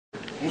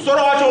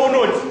musoro wacho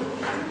unoti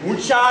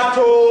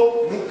muchato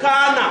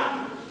mukana.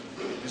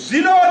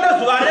 Zvino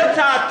nezuva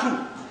retatu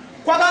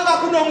kwakanga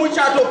kuno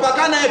muchato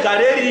pakana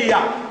eGarirea.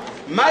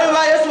 Mai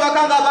vaYesu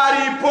vakanga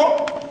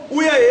varipo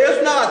uye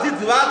Yesu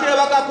navadzidzi vake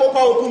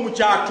vakakokwawo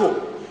kumuchato.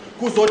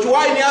 Kuzoti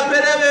waini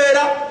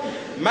yaperevera,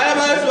 mai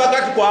vaYesu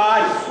vakati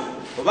kwaari,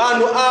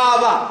 vanhu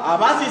ava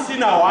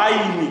havasisina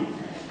waini.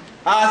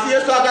 Asi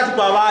Yesu akati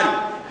kwavari,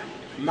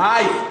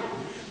 mai,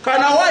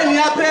 kana waini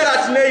yapera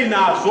tinei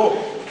nazvo,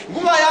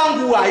 nguva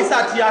yangu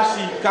haisati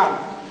yasvika.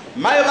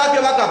 Mai vake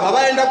vakabva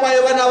vaenda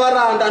kwaiva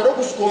navaranda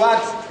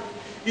ndokusvikovati,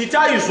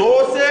 itai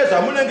zvose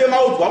zvamunenge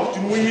maudzwa kuti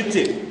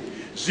muite.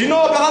 Zvino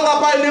pakanga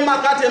paine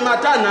makate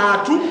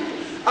matanhatu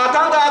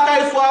akanga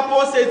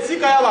akaiswapo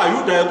setsika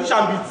yavaYudha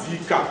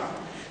yekushambidzika.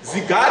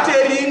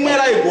 Zigate rimwe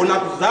raigona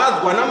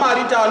kuzadzwa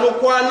namarita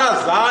anokwana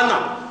 100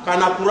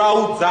 kana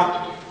kuraudza.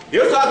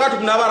 Yesu akati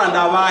kuna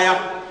varanda vaya,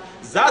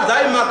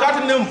 zadzai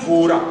makate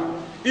nemvura.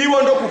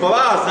 Ivo ndokubva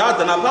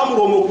vaazadza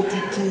napamuromo kuti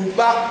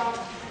tuba.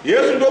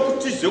 Yesu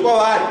ndokutizve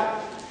kwavari,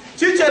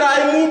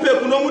 chicherai mupe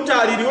kuno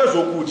mutariri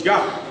wezvokudya.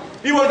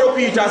 Ivo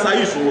ndokuita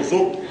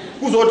saizvozvo.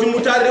 Kuzoti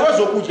mutariri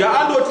wezvokudya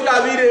andoti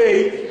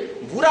ravirei,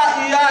 mvura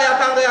iya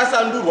yakanga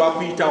yasandurwa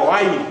kuita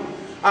waini.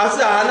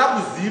 Asi haana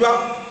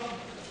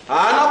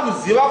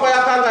kuziva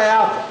kwayakanga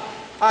yabva.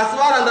 Asi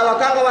varanda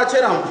vakanga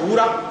vachera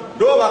mvura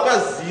ndo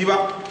vakaziva.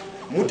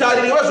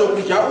 Mutariri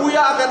wezvokudya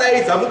uya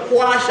akadaidza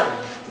mukwasha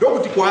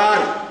ndokuti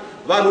kwaari,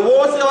 vanhu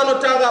vose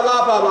vanotanga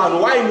vapa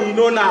vanhu waini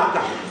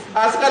inonaka.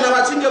 Asi kana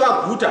vachinge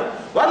vaguta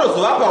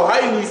vanozovapa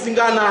waini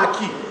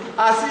isinganaki.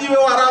 Asi iwe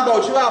waramba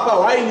uchivapa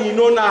waini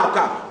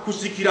inonaka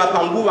kusvikira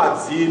panguva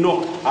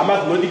dzino. Hama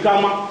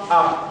dzinodikamwa,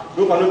 apa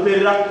ndo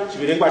panoperera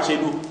chiverengwa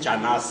chedu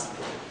chanhasi.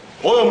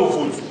 Oyo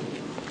mubvunzo.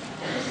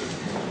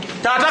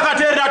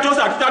 Tatakateerera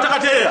tose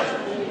hatitakateerera.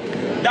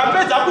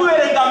 Ndapedza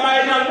kuverenga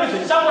maererano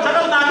nezvechishango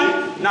chakanani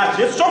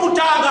naJesu.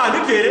 Chokutanga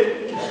handitere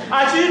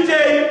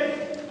achiitei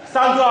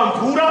sanzwa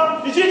mvura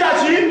ichiita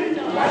chii?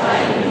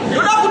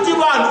 Ndoda kuti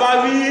vanhu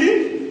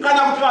vaviri kana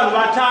kuti vanhu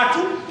vatatu,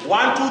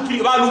 1 2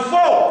 3 vanhu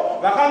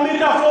 4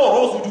 vakamirira 4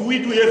 rows kuti we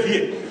do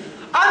here.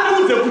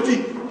 Andiudze kuti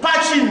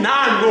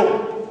pachinhano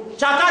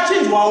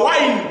chakachinjwa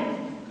waini,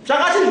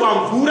 chakachinjwa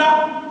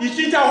mvura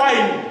ichiita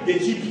waini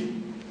ndechipi?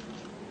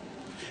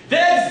 The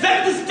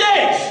exact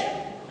stage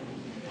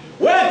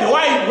where the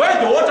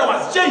water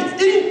was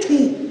changed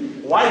into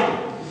wine.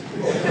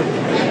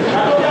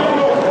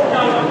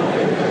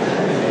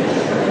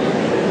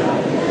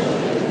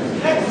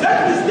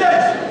 Exact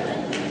stage.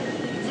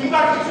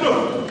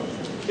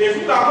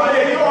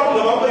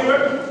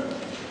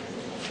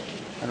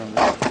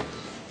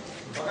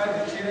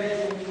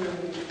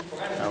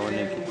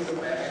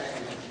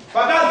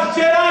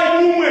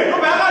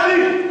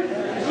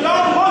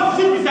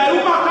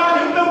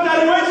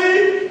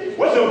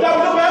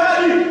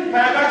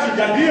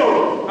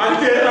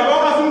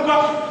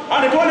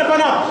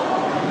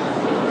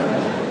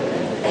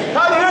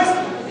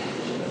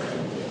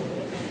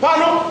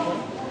 Pano,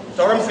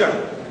 taura msikana.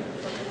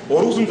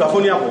 Orusu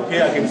mzafoni yako,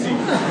 okay, I can see.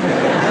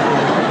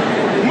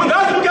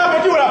 Mundazi mkia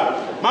metiura.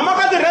 Mama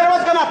kati rere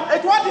wasikana.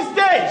 At what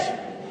stage?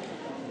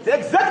 The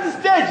exact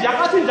stage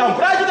yakachinja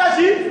mvura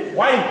chitachi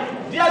wine.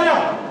 Ndiye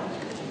nyama.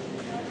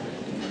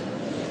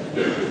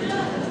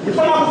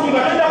 Mfana kufunga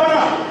tenda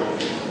bana.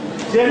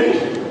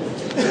 Jeni.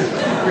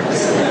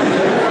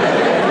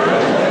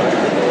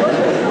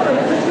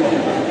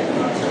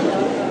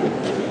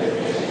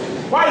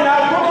 Wine na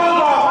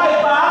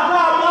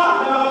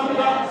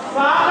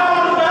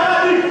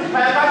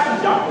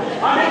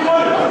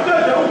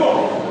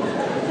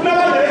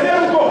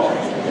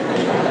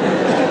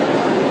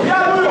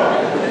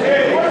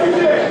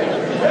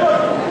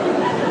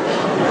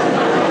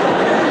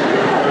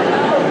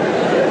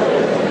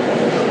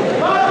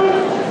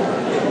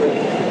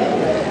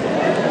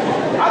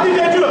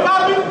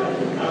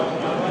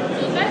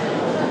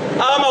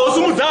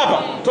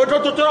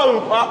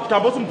kwa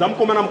tambosi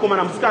mdzamkomana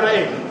mkomana musikana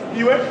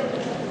iwe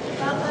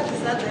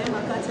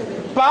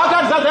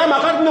pakati zadza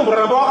makati nemvura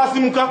ramba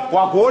wakasimuka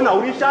wagona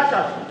uri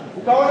shasha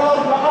ukaona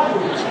uri pakati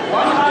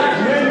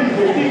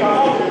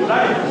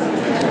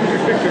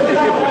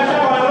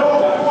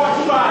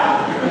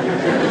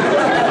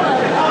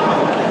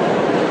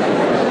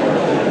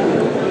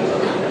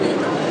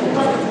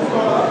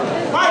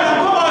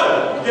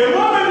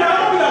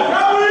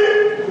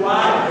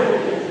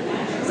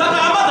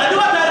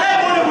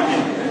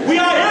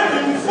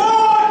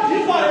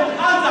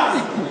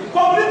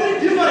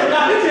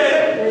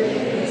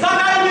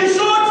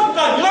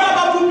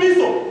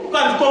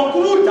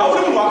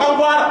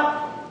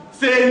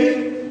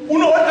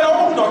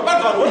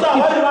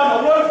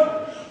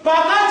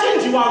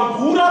pakachinjiwa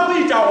mvura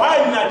kuita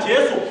waini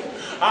naJesu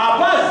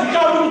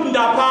hapazikanwi kuti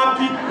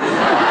ndapapi.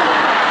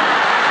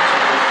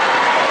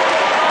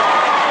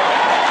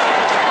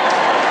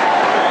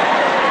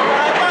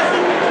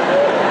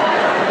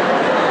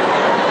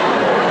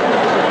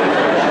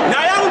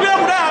 Nyaya yangu ndiyo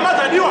kudai hama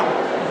dzadiwa.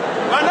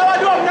 Vana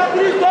vadiwa muna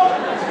Kristo.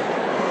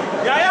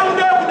 Nyaya yangu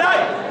ndiyo kudai.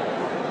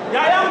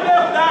 Nyaya yangu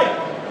ndiyo kudai.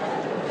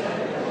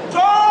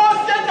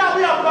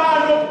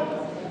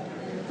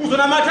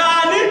 kuzonamata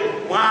ani?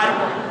 Mwari.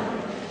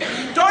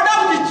 Toda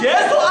kuti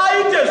Jesu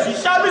aite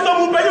zvishamiso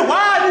muupenyu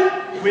hwani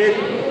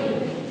hwedu.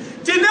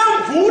 Tine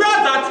mvura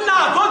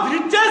dzatinadzo dziri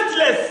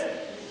tasteless,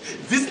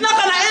 dzisina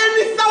kana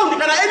any sound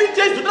kana any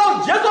taste. Toda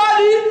kuti Jesu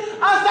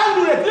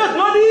asandure dzine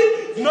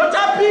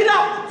dzinotapira,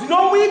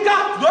 dzinomwika,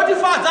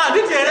 dzinotifadza,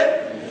 handiti here?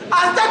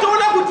 Asi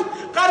tatoona kuti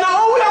kana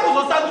ouya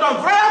kuzosandura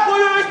mvura yako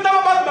iyoyo isina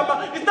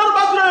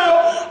rubatsiro iyoyo,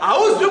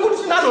 hauzivi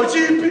kuti chinanho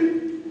chipi.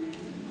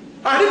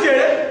 Handiti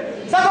here?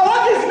 Saka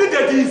what is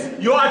needed is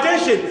your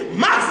attention,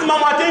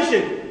 maximum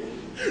attention.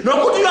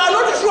 Nokuti you are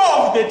not sure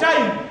of the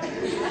time.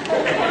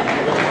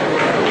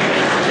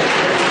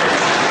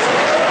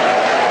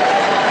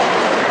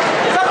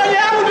 Saka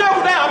nyangu ndiyo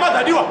kudai hama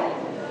zadiwa.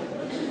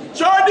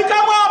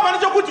 Chodikama hapa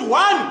nichokuti 1,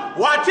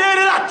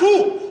 waterera,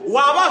 2,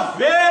 wava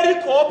very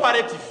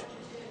cooperative.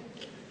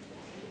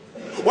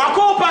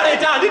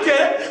 Wakooperator handite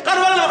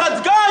kana vana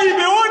vakadzikai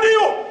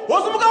beodiyo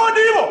wosumuka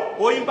odiyo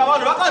oimba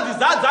vanhu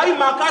vakadzizadza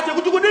imakate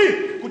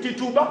kuti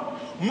tuba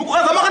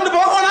mukaza makandipa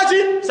vakaona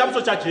chi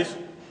shamso chaJesu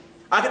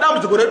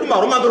akidambudziko redu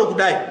maromangero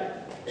kudai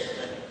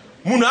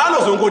munhu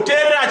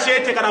anozongoteerera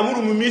chete kana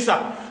muri mumisa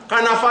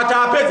kana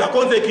fata apedza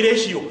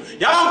consecration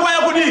yava nguva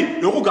yekudii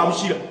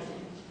yokugamuchira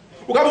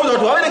ukamubvunza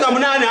kuti waverenga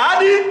munani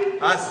hadi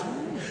asi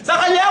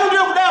saka nyaya yangu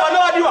ndiyo kudai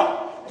vana vadiwa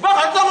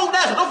vakatanga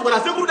kudai zvatovuka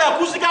nasekuru kudai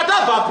kusvika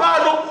tabva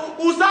pano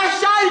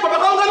usashayikwa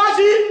pakaungana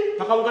chi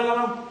pakaungana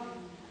vanhu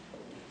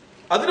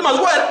hatiti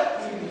mazwa here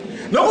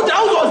nokuti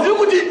hauzozivi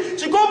kuti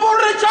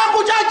chikomborere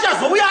chako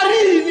chachazouya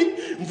riini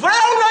mvura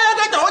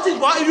yaunayakaita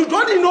wachinjwa you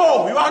don't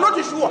know, you are not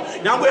sure.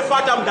 Nyangwe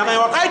fata mdanganya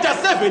wakaita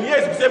 7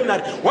 years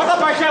kuseminary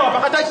wakapashaiwa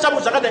pakata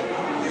chichambo chakadai.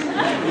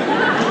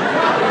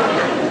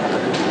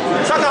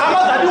 Saka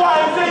hamazadiwa, I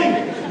am saying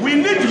we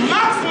need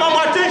maximum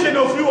attention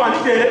of you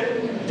and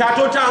it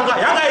tatotanga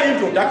yanga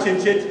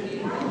introduction chete.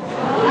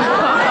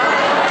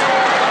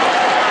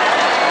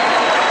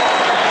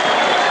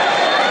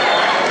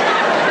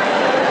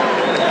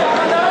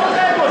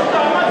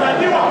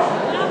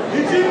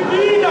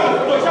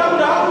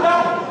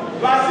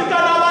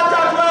 Vasikana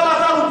vatatu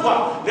vavasarudza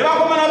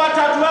nevakomana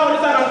vatatu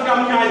vaonesanganyika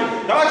munyaya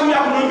ngavachiuya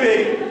kuno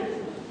mberi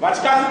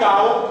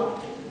vachikasikawo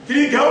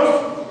 3 girls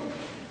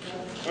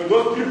and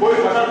those 3 boys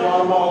vatatu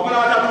vakomana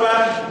vatatu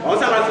vaya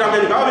vaosanganisira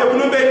mberi ngavauye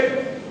kuno mberi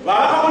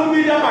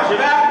vavakamunimira mazhe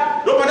vaya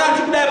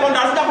ndopandati kudai pano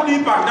ndasida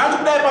kudipa ndati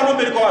kudai pano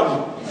mberi kwavanhu.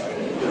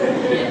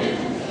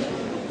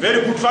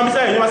 Very good, fambisa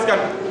henyu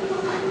vasikana.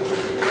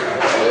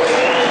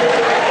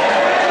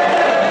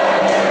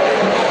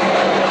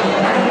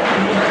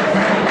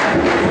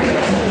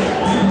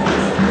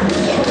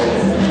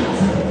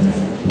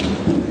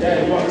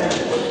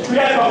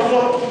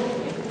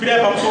 Criar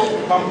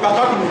para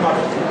pagar com o mar.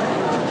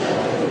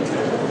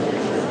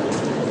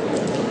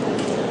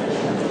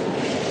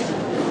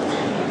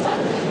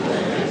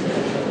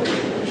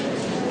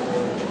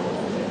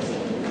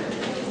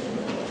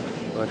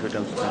 What we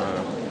done?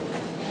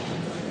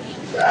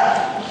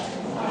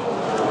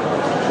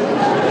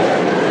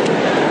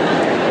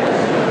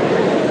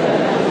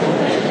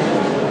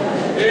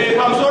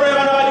 I'm sorry,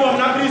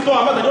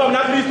 I'm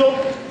not Cristo.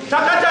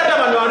 Takatata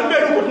vanhu vari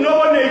mberi uko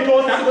tinoonei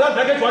tose asi kuda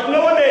zvake zva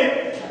tinoonei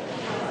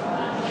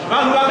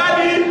vanhu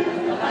vakadii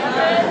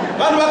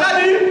vanhu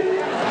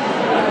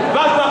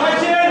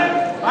vakachena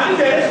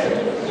handizere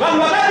vanhu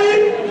vakadii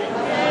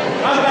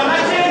vanhu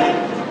vakachena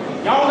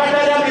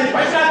yaungatarira mberi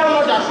vaisaka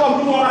unoti ashuwa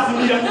murume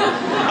wakasimira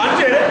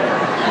handizere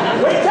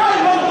weitari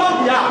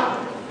vanhuvanguya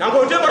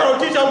nangotembera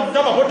uticha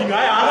mabhodhingi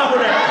aya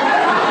haangambona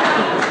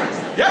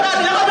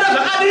yakamira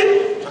zvakadii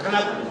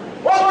zvakanaka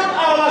wakoti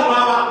ava vanhu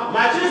ava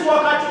machisi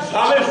wakati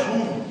zvave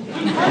zvuru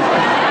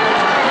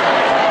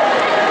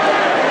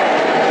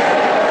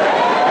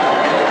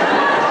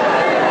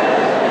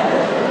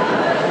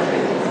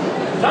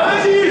zvave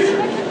chiizvi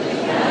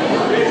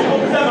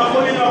echikopisa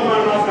mafoni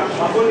vakumanasa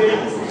mafoni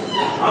eiti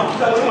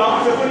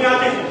hakusefoni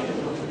yake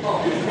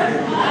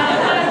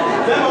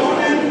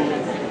zemafoni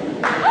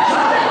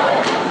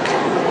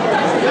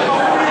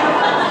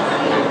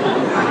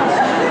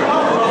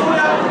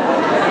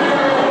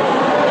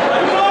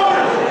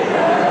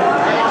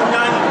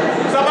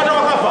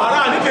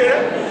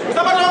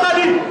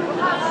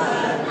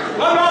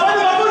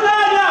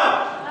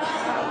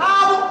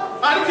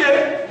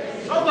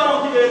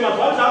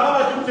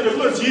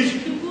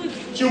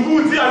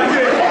chimbudzi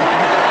handike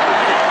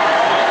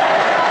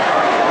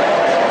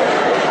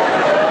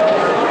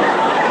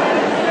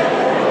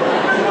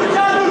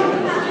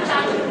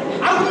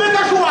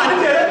akumeka shuwa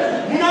handike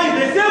munai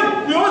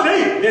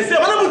dese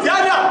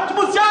vanomudzianya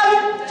chimudziani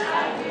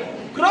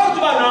kuda kuti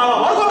vanhu ava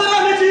varikombera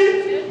nechi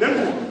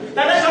nenguva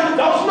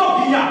tadaishambudzavo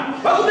zvinobhinya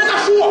vakumeka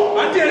shuwa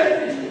handike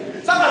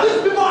saka these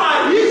people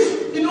are rich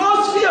in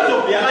all spheres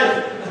of their life.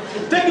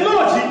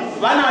 Technology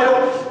vanayo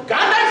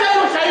ganda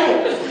chairo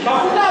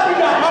mafuta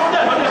apinda mafuta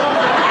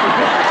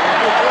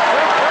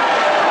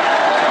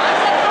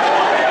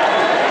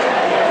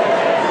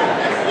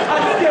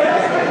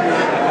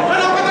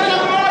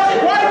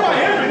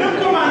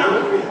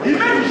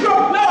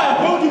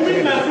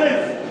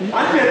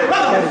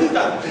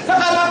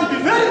Saka I have to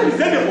be very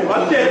representable.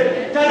 But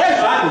tell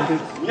that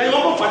you can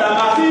go for the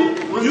mercy.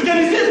 You can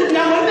see to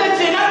them when they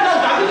change that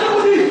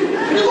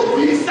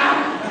visa.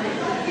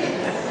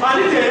 And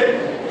it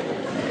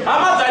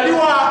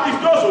amazaliwa if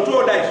those who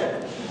told us.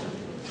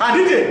 And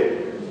it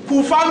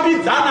kufambi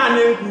zana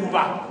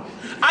nenguva.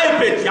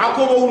 iPad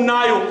yakobo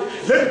unayo,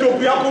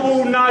 laptop yakobo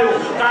unayo,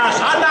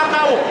 kashanda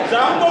kawo,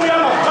 zambo ya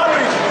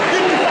mafari.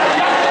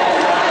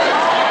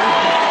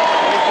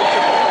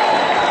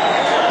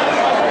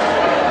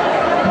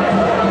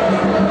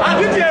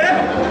 Aditye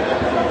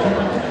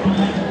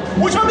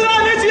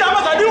uchomira nechi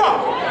amazaliwa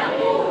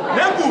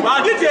nenguva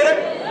aditye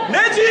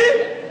nechi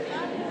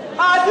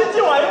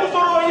aditye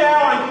waimusoro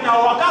yawandina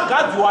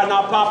wakagadziwa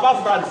na Papa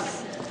Francis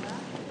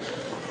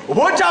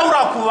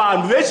votaura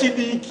kuvanhu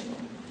vechidiki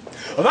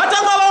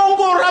vatanga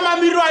vaongorora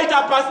mamiriro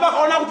aita pasi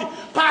vakaona kuti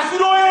pasi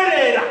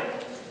roerera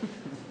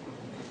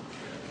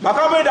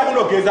makamboenda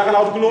kunogeza kana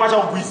kuti kunowacha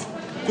kugwisa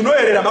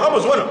kunoerera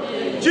makambozviona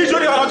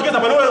chichoti kana kuchigeza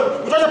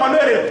kuchacha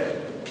panoerera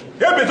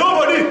hembe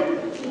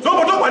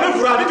zombotogwa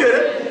nemvura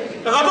handitere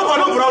akatogwa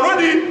nemvura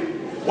unodii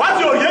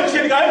what's your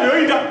reaction kaembe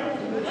yoita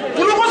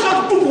unokosvika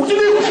kutumbu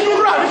uchidii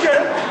kuchiturura handitere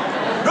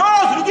ndo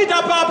zviri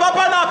kuita papa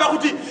panapa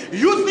kuti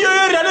youth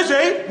yoerera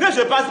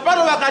nezvepasi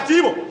pano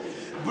vakativo.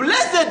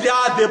 Blessed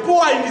are the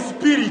poor in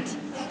spirit,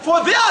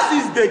 for theirs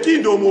is the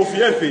kingdom of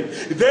heaven.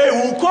 They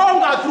will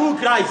conquer through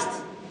Christ.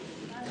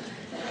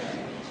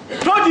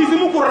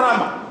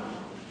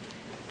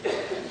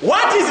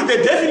 What is the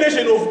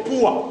definition of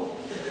poor?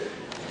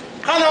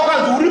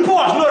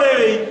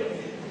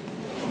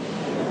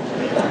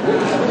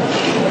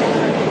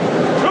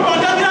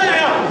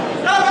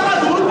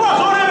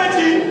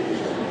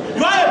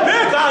 You are a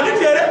beggar,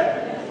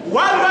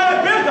 one you are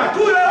a beggar,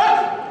 two you are what?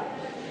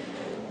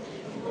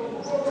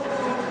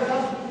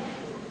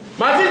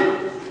 Martin,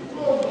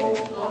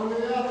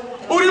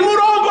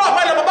 urimurongo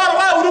apana baba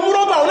wa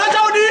urimurongo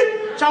unachaudi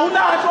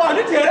chaunda acho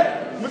anitere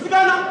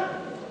musikana.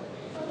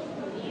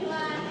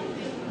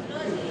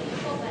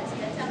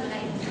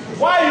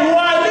 Why you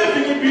are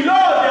living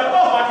below the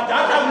poverty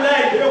that I'm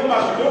like you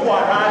must do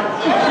for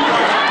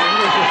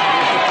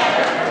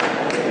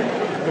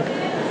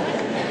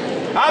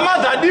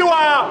amazadiwa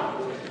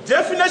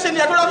definition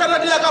ya tola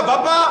kana ya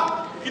baba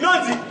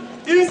inonzi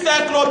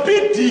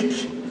encyclopedic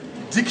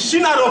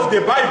dictionary of the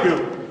Bible.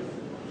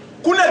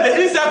 Kuna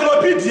the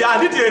encyclopedia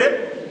litere.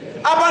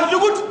 Abantu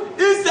kuti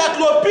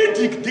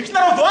encyclopedic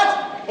dictionary of what?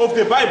 Of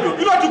the Bible.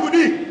 You know what you could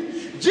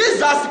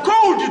Jesus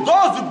called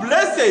those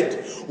blessed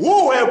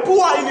who were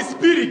poor in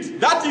spirit.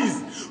 That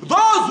is,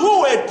 those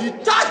who were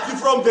detached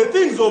from the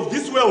things of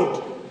this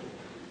world.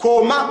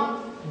 Comma,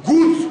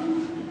 goods,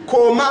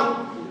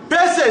 comma,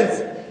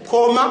 persons,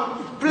 comma,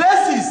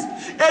 places,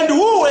 and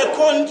who were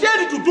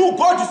content to do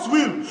God's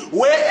will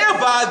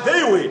wherever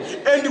they were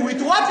and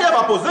with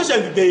whatever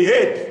possessions they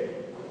had.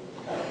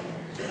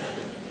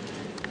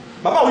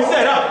 Papa, we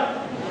said that.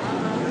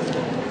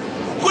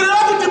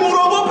 Kulabuti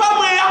murobo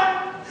pamweya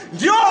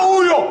ndio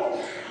huyo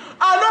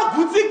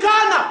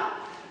anogutikana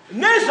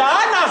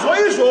nezvaanazvo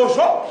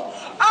izvozvo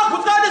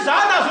agutikana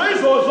nezvaanazvo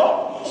izvozvo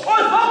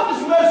oziva kuti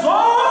zvimwe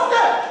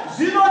zvose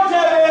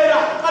zvinotevera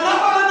kana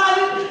kwana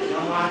nani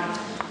namwari.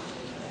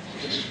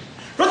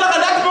 Saka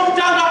ndati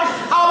pokutanga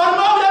ava vanhu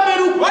vauya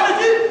mberi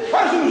vaniti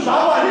vari zvinhu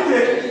zvavo hanite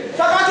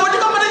saka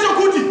chodika pane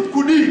chokuti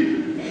kudii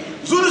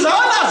zvinhu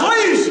zvavanazvo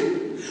izvi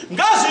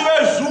ngazvive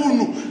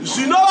zvinhu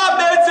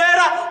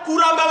zvinovabetsera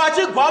kuramba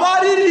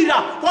vachigwavaririra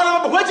kuwana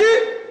mabhokwechi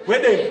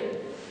wedenga.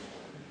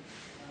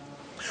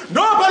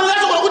 No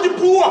panozacho kuti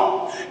poor.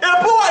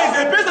 A poor is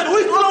a person who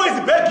is always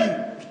begging.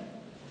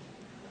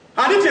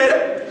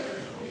 Handitere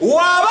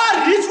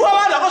wava rich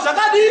wavanako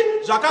zvakadi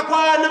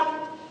zvakakwana.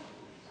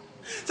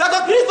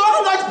 Saka Kristo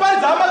akanga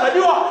achiparidza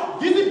amazadiwa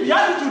this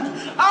beatitude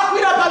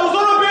akwira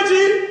pamusoro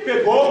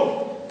pegomo.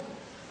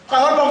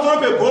 Kana vari pamusoro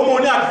pegomo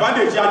une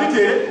advantage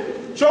handitere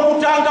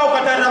chokutanga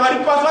ukatarira vari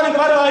pasi vanenge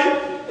vari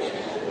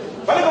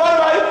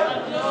vai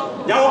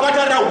nyangwe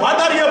ukatarira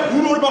hwandari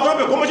yebhuru uri pamusoro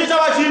pegomo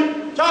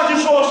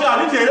chavachishoshe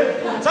handitere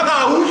saka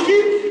hautyi.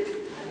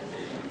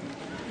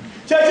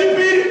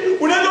 Chechipiri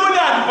unenge une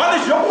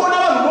advantage yokuona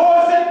vanhu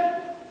vose.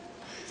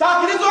 Saka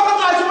Kristo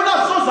akanga achiona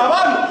zviso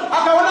zvavanhu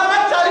akaona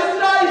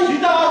matarisiro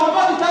aizvita vamwe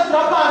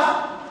vachitarisa pasi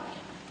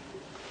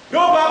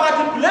ndobva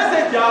akati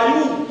blessed are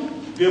you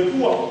the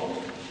poor,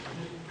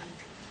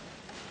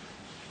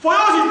 for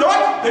yours is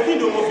not the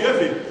kingdom of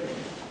heaven.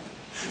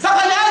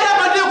 Saka nyaya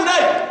yamandiye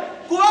kudai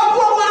kuva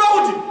poor kwena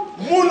kuti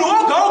munhu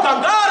oga oga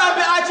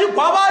ngaarambe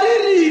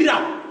achigwavaririra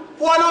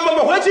kuwana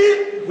umambo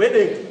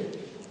hwedenga.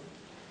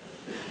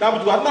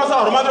 Dambuti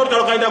hatinasa romanira kuti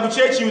ukaenda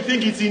kuchechi you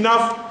think it's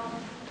enough.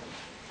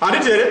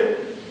 Handitere?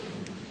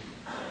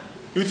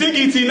 You think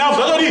it's enough?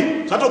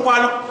 Zvatori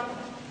zvatokwana.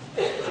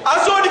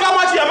 Asi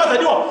ndikamati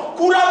yamazadiwa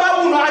kuramba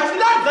munhu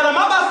achidadzana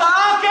mabasa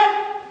ake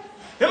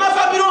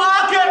nemafambiro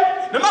ake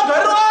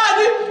nemagariro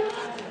ake.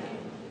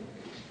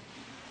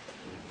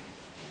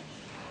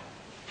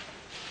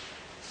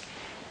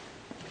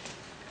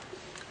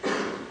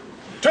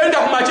 Turned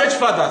up my church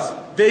fathers.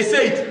 They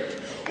said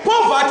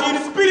poverty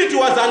in spirit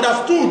was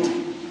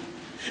understood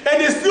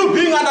and is still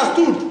being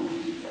understood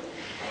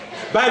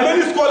by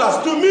many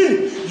scholars to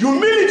mean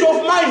humility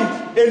of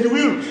mind and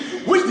will,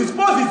 which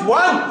disposes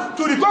one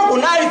to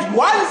recognize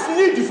one's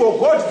need for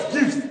God's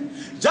gifts,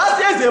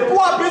 just as a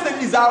poor person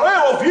is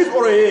aware of his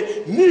or her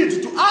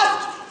need to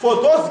ask for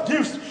those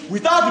gifts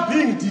without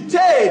being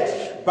deterred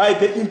by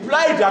the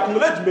implied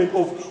acknowledgement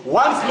of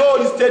one's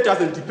lowly status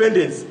and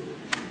dependence.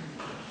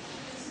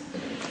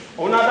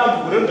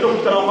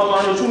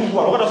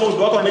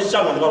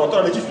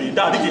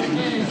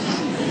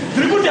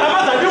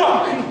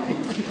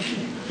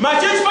 My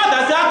church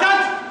father said,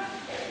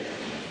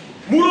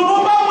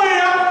 Muruba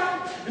Moya,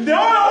 the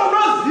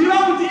owner of Zira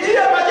with the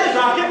ear budget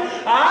jacket,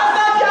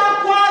 Asaki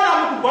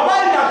Aquana,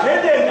 Babari,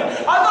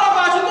 Zedek, other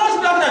Bashi,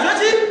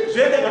 Zedek,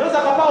 Zedek,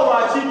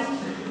 Zakapawachi,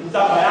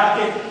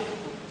 Zabayake,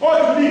 or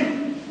to me.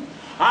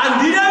 And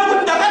the other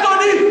with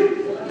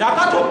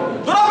Dakato,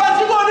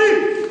 Drabati,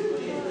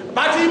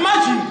 but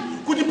imagine,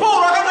 could the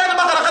poor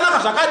Rakana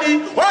Zakadi,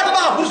 what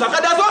about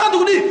Busakadi, as well to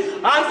me,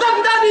 and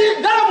Zakadi,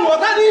 Dam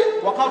Wakadi,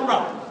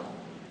 Wakara.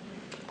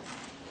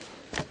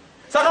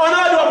 Saka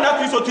wanawadi wa mna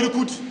Kristo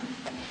tulikuti.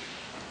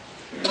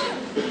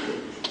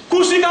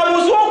 Kushika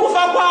muzu wa kufa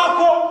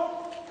kwako.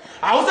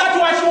 Hausati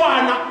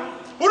wachiwana.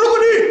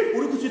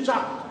 Urikuchicha.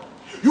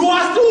 You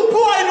are still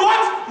poor in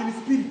what? In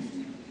spirit.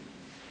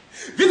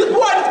 This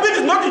poor in spirit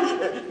is not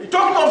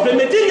talking of the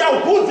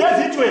material goods as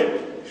it way.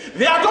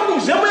 They are talking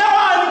zemu ya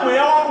wani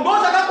mweya wako. Ndo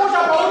saka kusha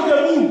pa uze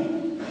mungu.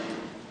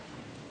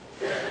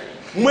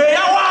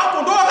 Mweya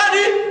wako. Ndo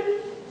wakadi.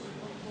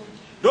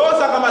 Ndo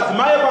saka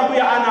mazimaye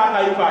kwambuya ana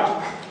akaipachi.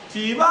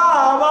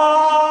 Chibaba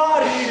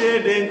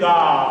ridenga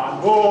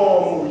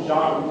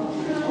gomusha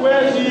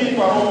kwezi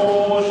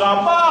parosha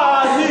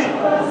pasi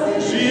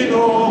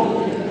shino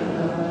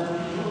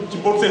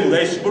chipotse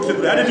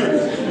ade tu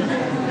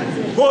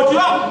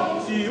gotiwa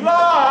chiba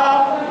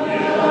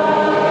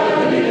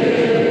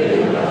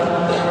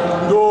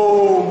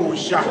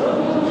gomusha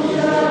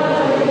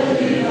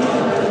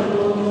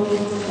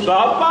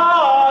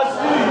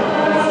sapasi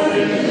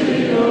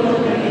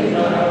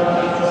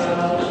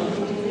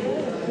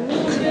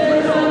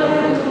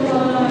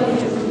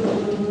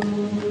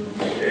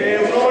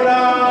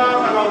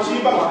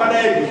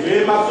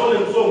Masole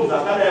msongo za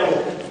kada yao.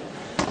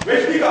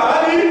 Weshika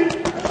hali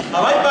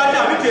abaibani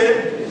abite.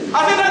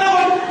 Asenda na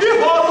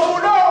ibo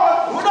rudo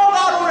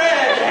garure.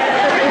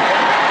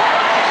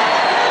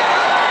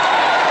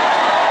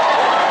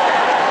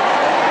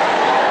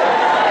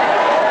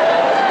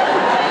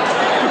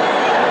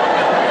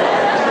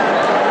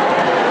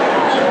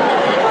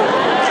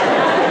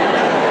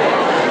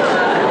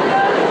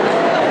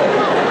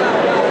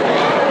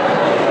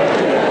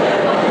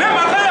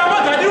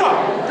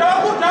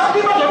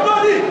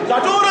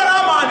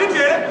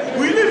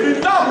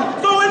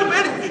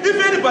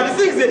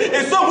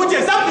 A song which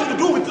has something to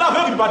do with love,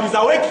 everybody is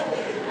awake.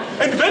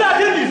 And when I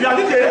did this, I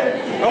did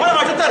it. I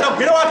want to tell you,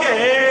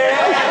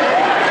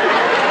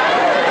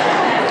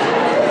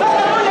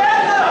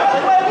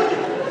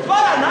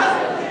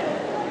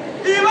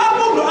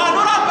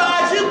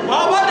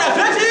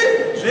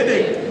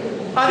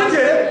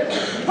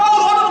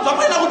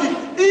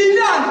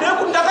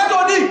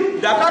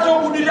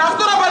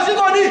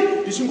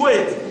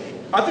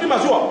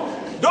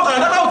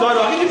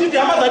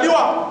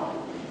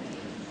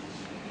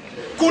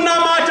 kuna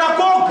mata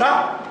koga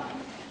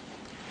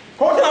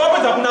koga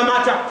wapeza kuna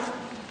mata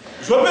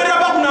zopera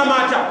ba kuna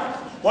mata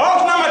wao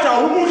kuna mata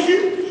humushi.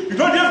 You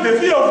don't have the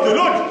fear of the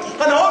Lord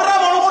kana ora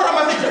monokora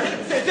masija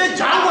sete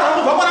jangwa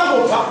rangu baba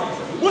ngova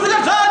usika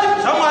jadi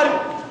samari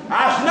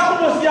ashina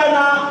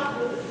kutosiana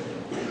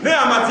ne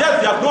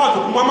amaziazi ya doa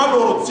kuma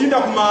maloro tsinda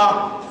kuma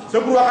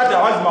sekuru wakati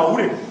awazi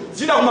mahure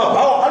tsinda kuma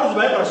bawo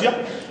aluzubaye parashia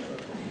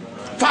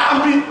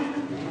fambi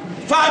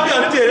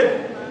anitere.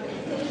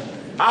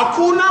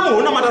 Hakuna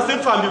muona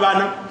matasefambi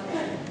bana.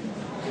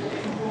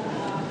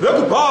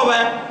 Weku bawa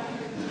ya.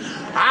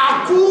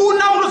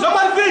 Hakuna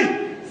unozama hivi.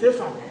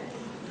 Sefambi.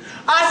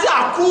 Asi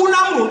hakuna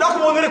muona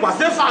kumongele kwa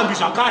sefambi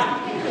shakani.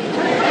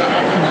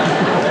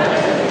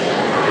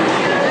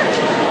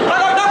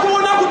 Kana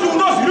utakuona kuti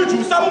unozi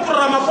lijusa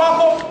mukurama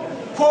kwako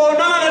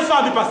kuonana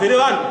nesefambi pasere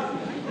vanhu.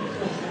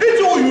 It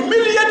will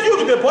humiliate you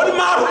to the body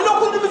marrow.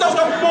 Inokutumiza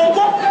kushika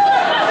kumongo.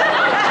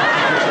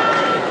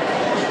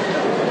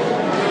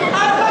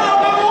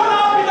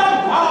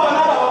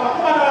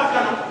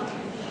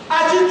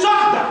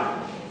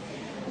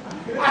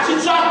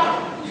 Achichaka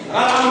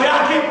alamu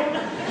yake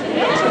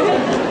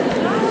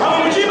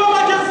amuchiba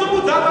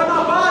majesubuza kana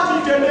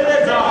baji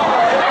tendeleza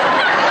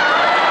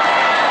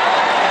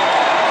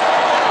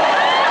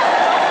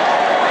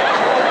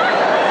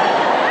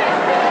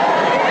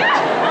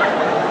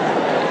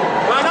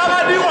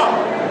wanabadiwa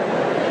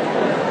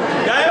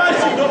daiwa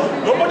sido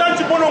ndopoda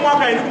nchipono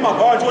mwaka indi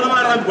kumabawa chiona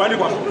marambi wani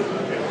kwa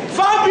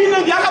fambi ine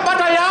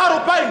ndiyakabata yaro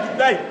pai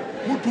ndidai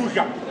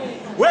mutusha.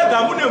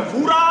 Whether mune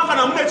mvura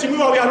kana mune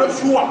chimwiwa we are not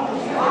sure.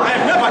 I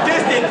have never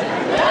tasted.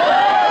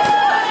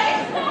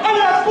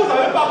 Ani asikuza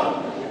wepa.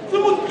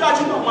 Simu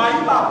tikachi no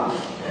maiba.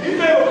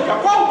 Ife yo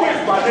kwa kwezi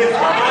badesa.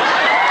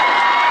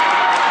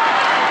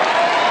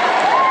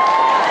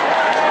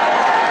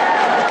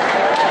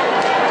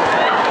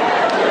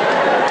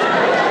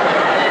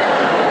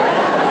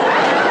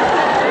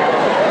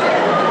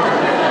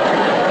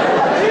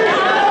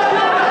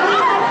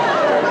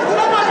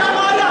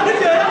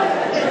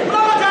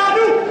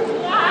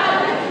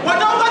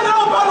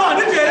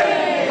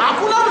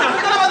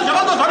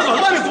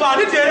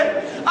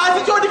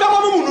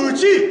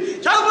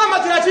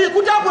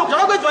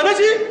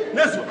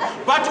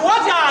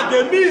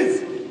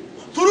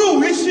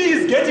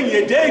 getting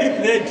a daily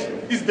bread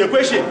is the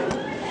question.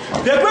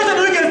 The question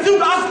we can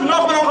still ask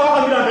now,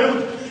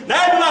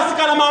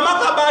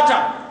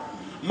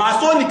 my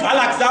Sony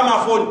Galaxy,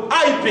 my phone,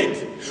 iPad.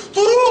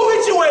 Through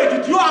which way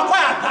did you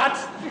acquire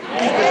that?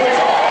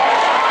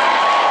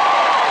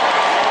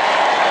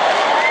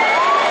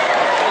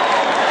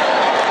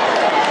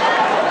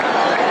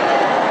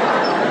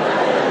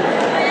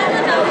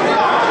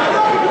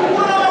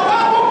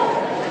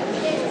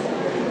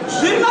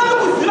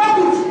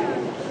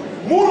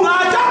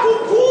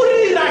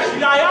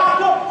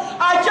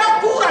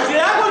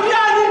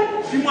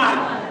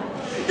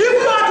 If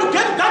you are to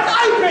get that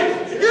iPad,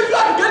 if you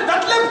are to get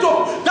that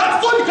laptop,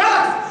 that Sony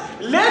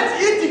Galaxy,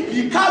 let it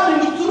be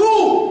coming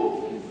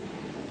through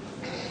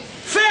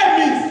fair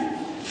means.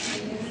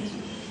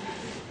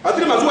 I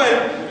think that's why.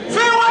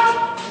 Fair what?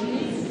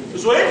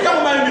 So if you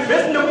come to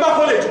university, you come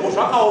college, you go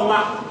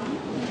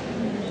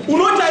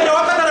unochaira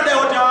wakatara dai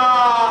wati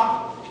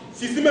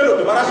sisi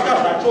melo barashika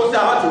zvachose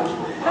avadzoki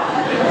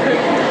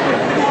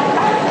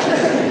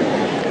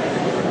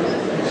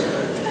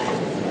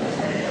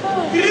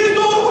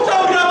Kristo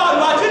kutaurira vanhu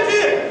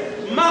vachiti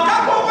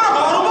makakomba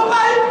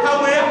varomopai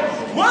pamweya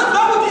moziva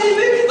kuti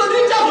ini Kristo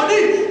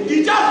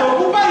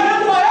ndichazokupai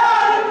nenguva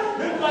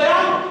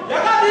yangu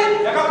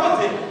yakadii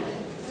yakakodzera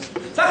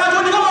saka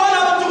todika mavana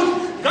vati kuti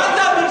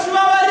ngatirambe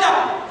tichivavarira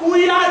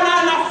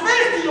kuyanana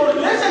first your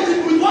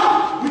relationship with what?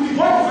 With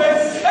God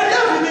first and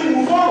everything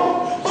will follow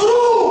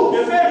through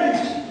the family.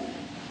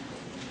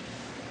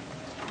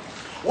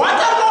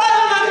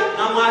 Watakowana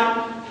namwari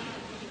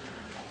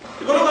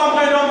ikonoka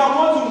mkaenda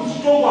makozi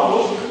mchitongwa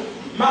moshi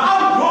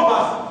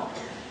ma-outgrowers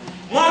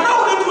mwana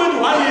une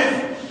 21 years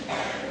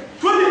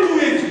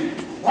 22 years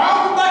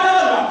wakubata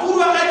vanhu vakuru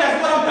vakaita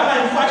sipara mudhaka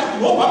ifu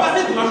achiti hobva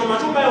pasedzi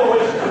mashomashoma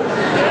iwoyo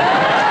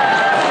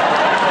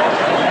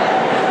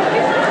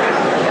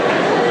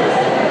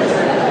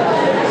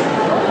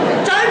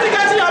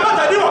chaitikati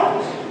hamadzadiwa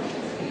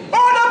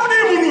oda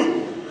kudii munhu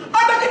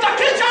adakuita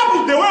catch up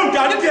with the world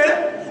handitere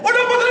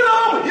odapoterera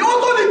vamwe he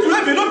also needs to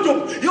have a laptop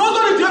he also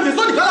needs to have a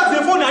Sony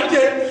Galaxy phone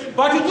handitere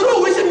but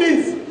through which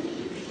means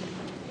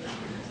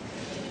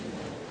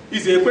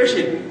is a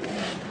question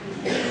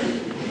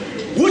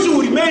which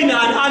will remain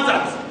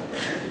unanswered.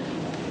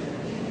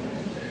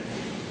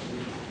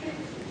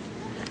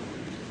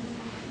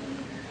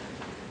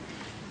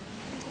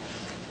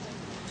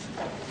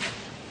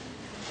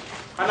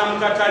 Kana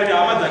mukatarira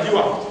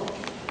hamadzadiwa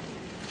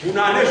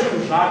munhu ane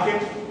zvinhu zvake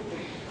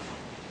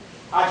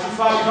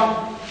achifamba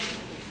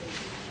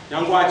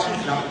nyange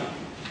achidya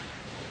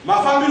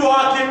mafambiro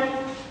ake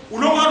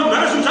unonga kuti munhu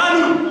ane zvinhu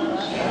zvani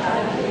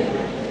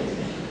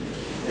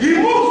he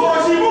moves or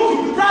she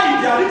moves with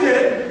pride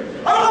handitere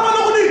anokapana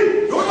kudii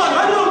nokuti vanhu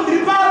vaniro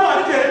ndiri pano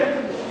handitere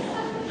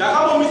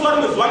ndakabomiswa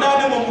rimwe zuva ndava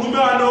nemwe murume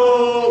wano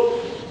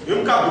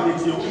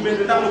vemukabineti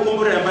yekumende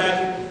ndamunokomborera imba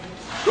yake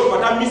ndobva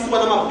tamisiwa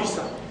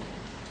namapurisa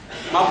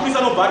mapurisa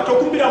anobva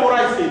tokumbira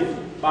moraisei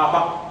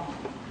baba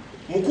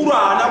mukuru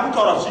haana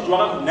kutaura zvizhinji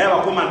wakati nhaye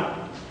vakomana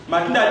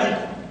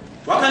matindadiki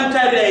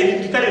wakanditarira ini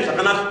nditarire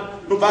zvakanaka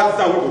ndobva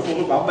adzisa wibofo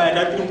ndobva abaya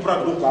ndatiri mupura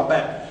ndobva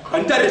abaya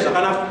kanditarire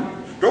zvakanaka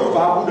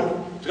ndokubva abuda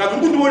ndikati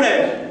uri kundiona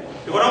here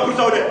ndikona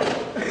mupurisa ude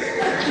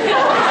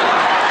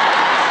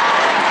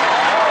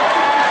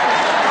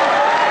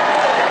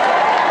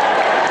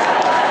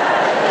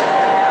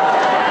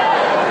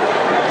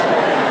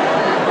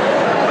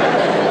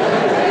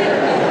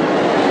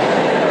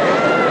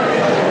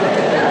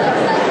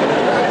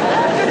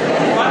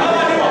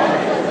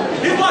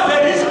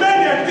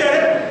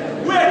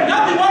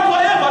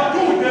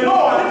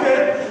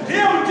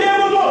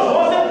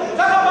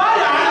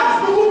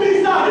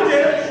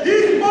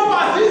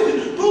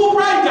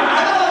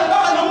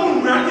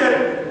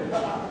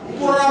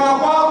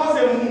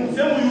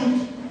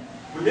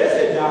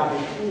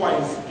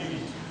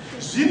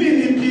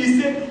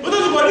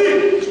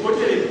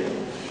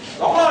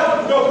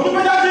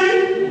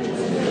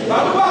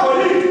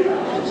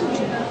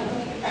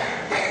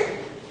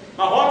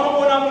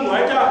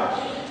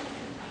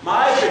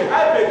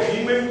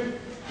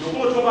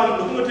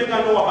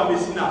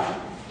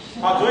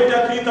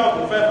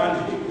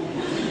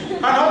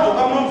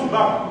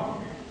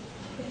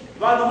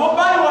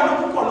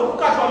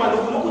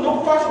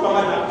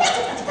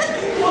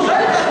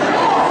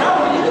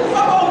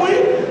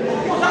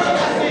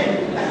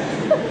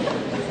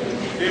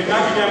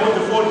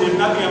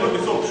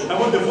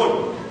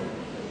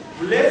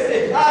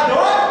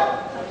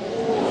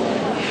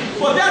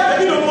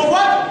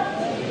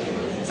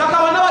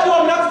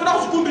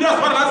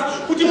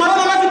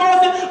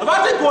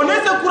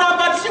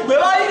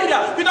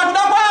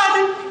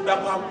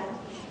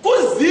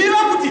kuziva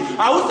kuti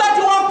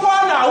hausati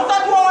wakwana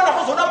hausati wawana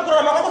kuzoda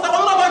mukurarama kwako saka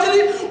unobva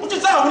chiri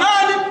uchitsvaga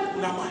kunani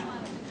kuna Mwari.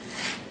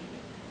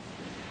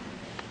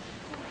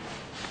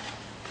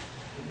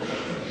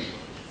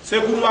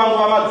 Sekuru vangu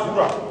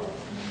vamadzura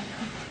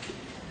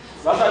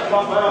vasati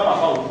vabva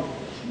vapafauka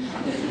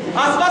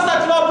asi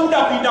vasati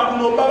vabuda kuinda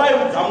kunomba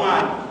vaiudza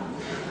Mwari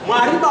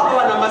Mwari baba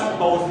vana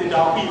masimba ose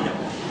ndapinda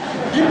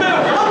ipeyo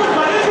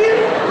ndakakuziva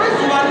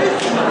nezuva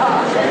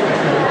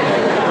nezuva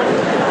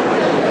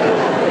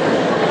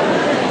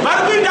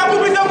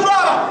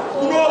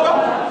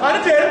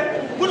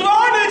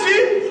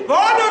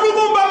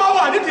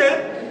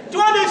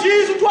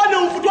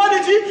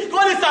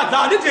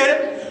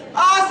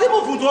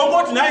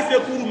munongoti nhai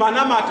sekuru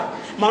manamata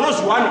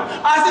manozviwana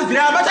asi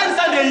nzira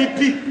yavashandisa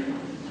ndeipi?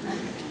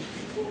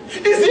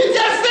 Is it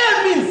a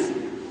fair means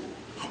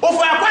of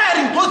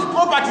acquiring those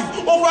properties,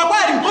 of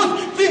acquiring those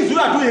things you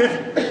are doing heavy?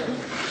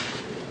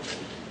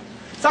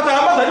 Saka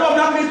yamazaliwa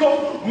muna Kristo,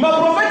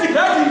 prophetic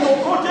writings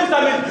of Old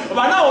Testament,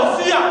 vana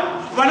Hosea,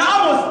 vana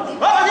Amos,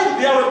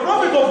 they are a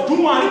prophet of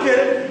doom and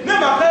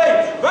never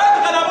pay.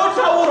 Vatikana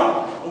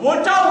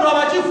votaura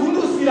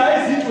vachivhundusira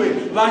ezitwe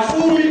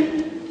vashumi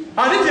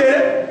handithere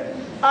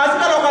asi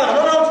kana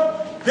ukazvaona kuti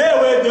they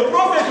were the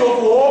prophet of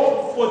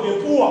hope for the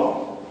poor.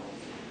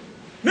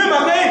 Never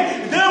pay.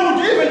 They would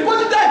even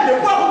put it like the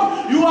poor.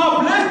 You are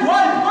blessed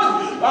one because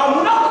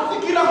muna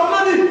kutsikira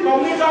kwamani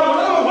kamuita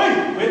mwana wait.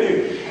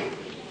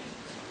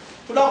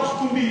 Toda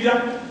kushikumbira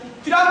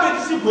tirambe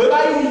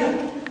tisigwevaiya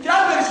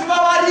tirambe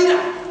tichivavarira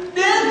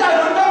denga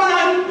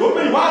rondamanani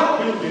ndopenyu hwako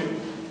penyu.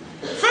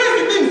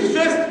 First things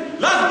first,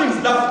 last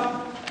things last.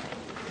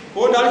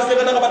 Ona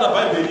aliseka takabata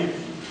Bible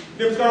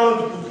ndemsikana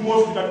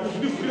kutumosika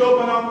kuzivira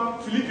pana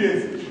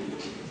Philippians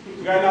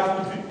ngaina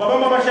kuti baba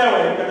mama shawa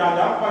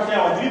yakatanda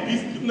pashawa ndiri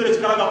busy ndinere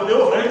chikaranga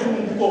kudewo right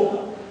mumbuko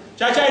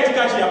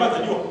chachaitika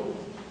chiyamadzadiwa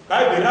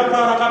Bible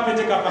rapara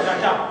kapeteka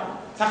pakata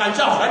saka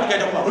nchaho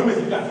ndikaita kwa Romans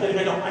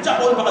ndikaita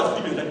anchaona paka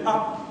Philippians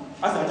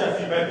asa acha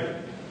si Bible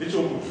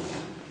ndichombo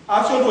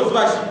acho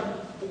ndozivachi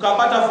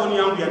ukabata phone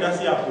yangu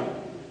yadasi yako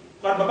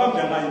kwa baba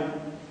mdanganyi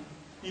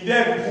inde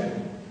kuku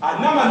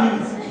anama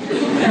minutes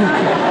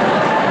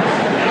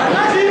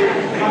anaji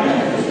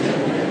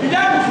inde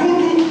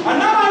kufutu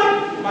anama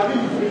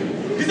minutes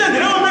this is the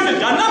real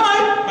message anama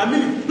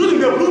minutes do the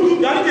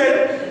bluetooth yanite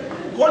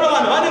kona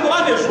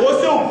vane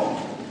zvose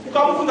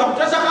ukamufunda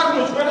kutasha kati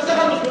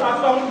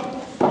nochikata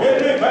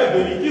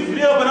Bible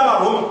ivhire vana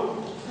vaRoma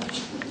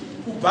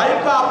kubva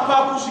ipapa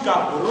kusvika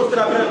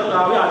rosera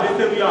perawe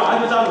hadesekuya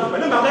hanetano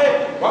pane mhaka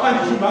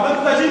wakandijumba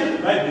akakuta chi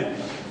Bible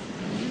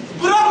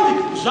kuri kuti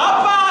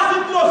zvapasi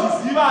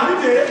tinozviziva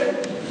handite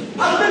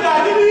azvinenge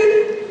hadini.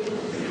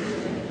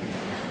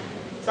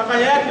 Saka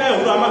nyaya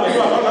tinayohurama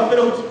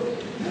gaivaapere kuti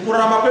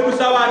mukurarama kwedu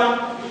savana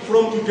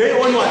from today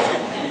onwards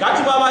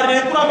ngativavarire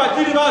kuramba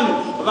tiri vanhu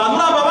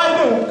vanoramba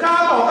vaine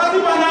ukama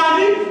hwakasimba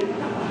nani.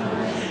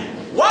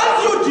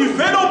 Once you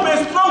develop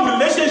a strong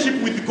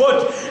relationship with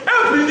God,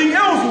 everything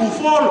else will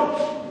follow.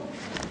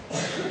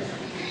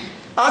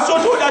 As you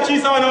told that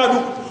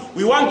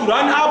we want to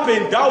run up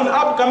and down,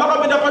 up.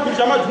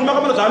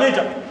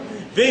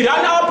 They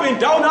run up and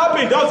down, up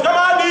and down.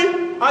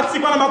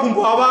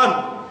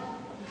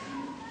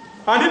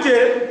 And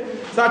it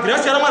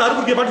sagrasi yaramwana ari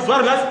kurye bati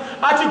zwara nasi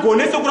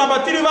atigonese kuramba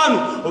tiri vanhu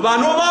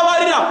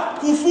vanovavarira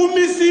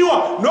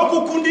kufumisiwa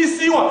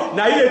nokukundisiwa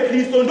na iye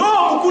Kristo ndo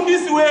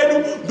mukundisi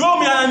wedu ndo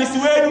muyananisi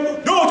wedu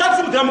ndo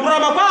uchatisimudzira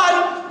mukuramba kwari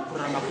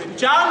kuramba kwedu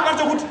changu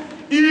kacho kuti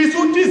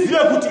isu tizive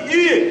kuti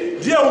iye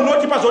ndiye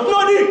unotipa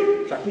zvatinodi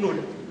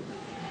zvatinoda.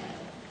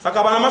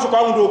 Saka vana mashoko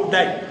angu ndo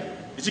kudai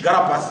ndichigara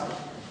pasi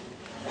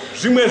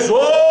zvimwe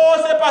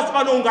zvose pasi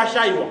pano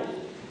ungashayiwa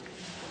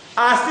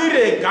asi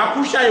rega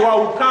kushayiwa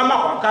ukama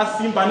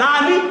hwakasimba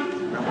nani.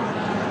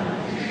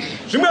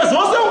 Zvimwe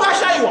zvose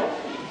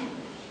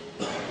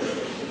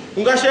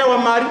ungashayiwa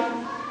mari,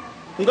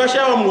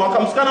 ungashayiwa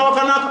musikana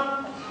wakanaka,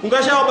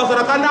 ungashayiwa basa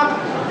rakanaka,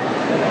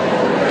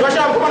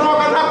 ungashayiwa mukomana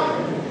wakanaka,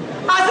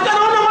 asi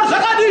kana una mari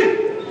zvakadini.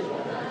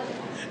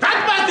 That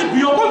must be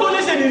your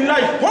consolation in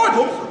life. God,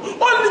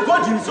 only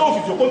God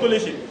himself is your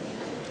consolation.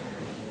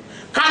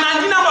 Kana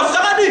ndina mari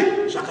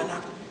zvakadini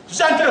zvakanaka,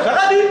 zvishandira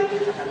zvakadini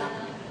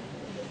zvakanaka.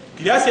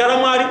 Kiliasi ya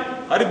Mwari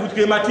ari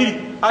butike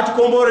matiri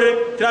atikomborere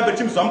tirambe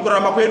timuzwa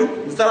mukurarama kwedu.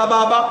 Muzita ra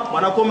Baba,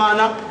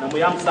 Mwanakomana na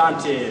Mweya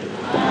Musante.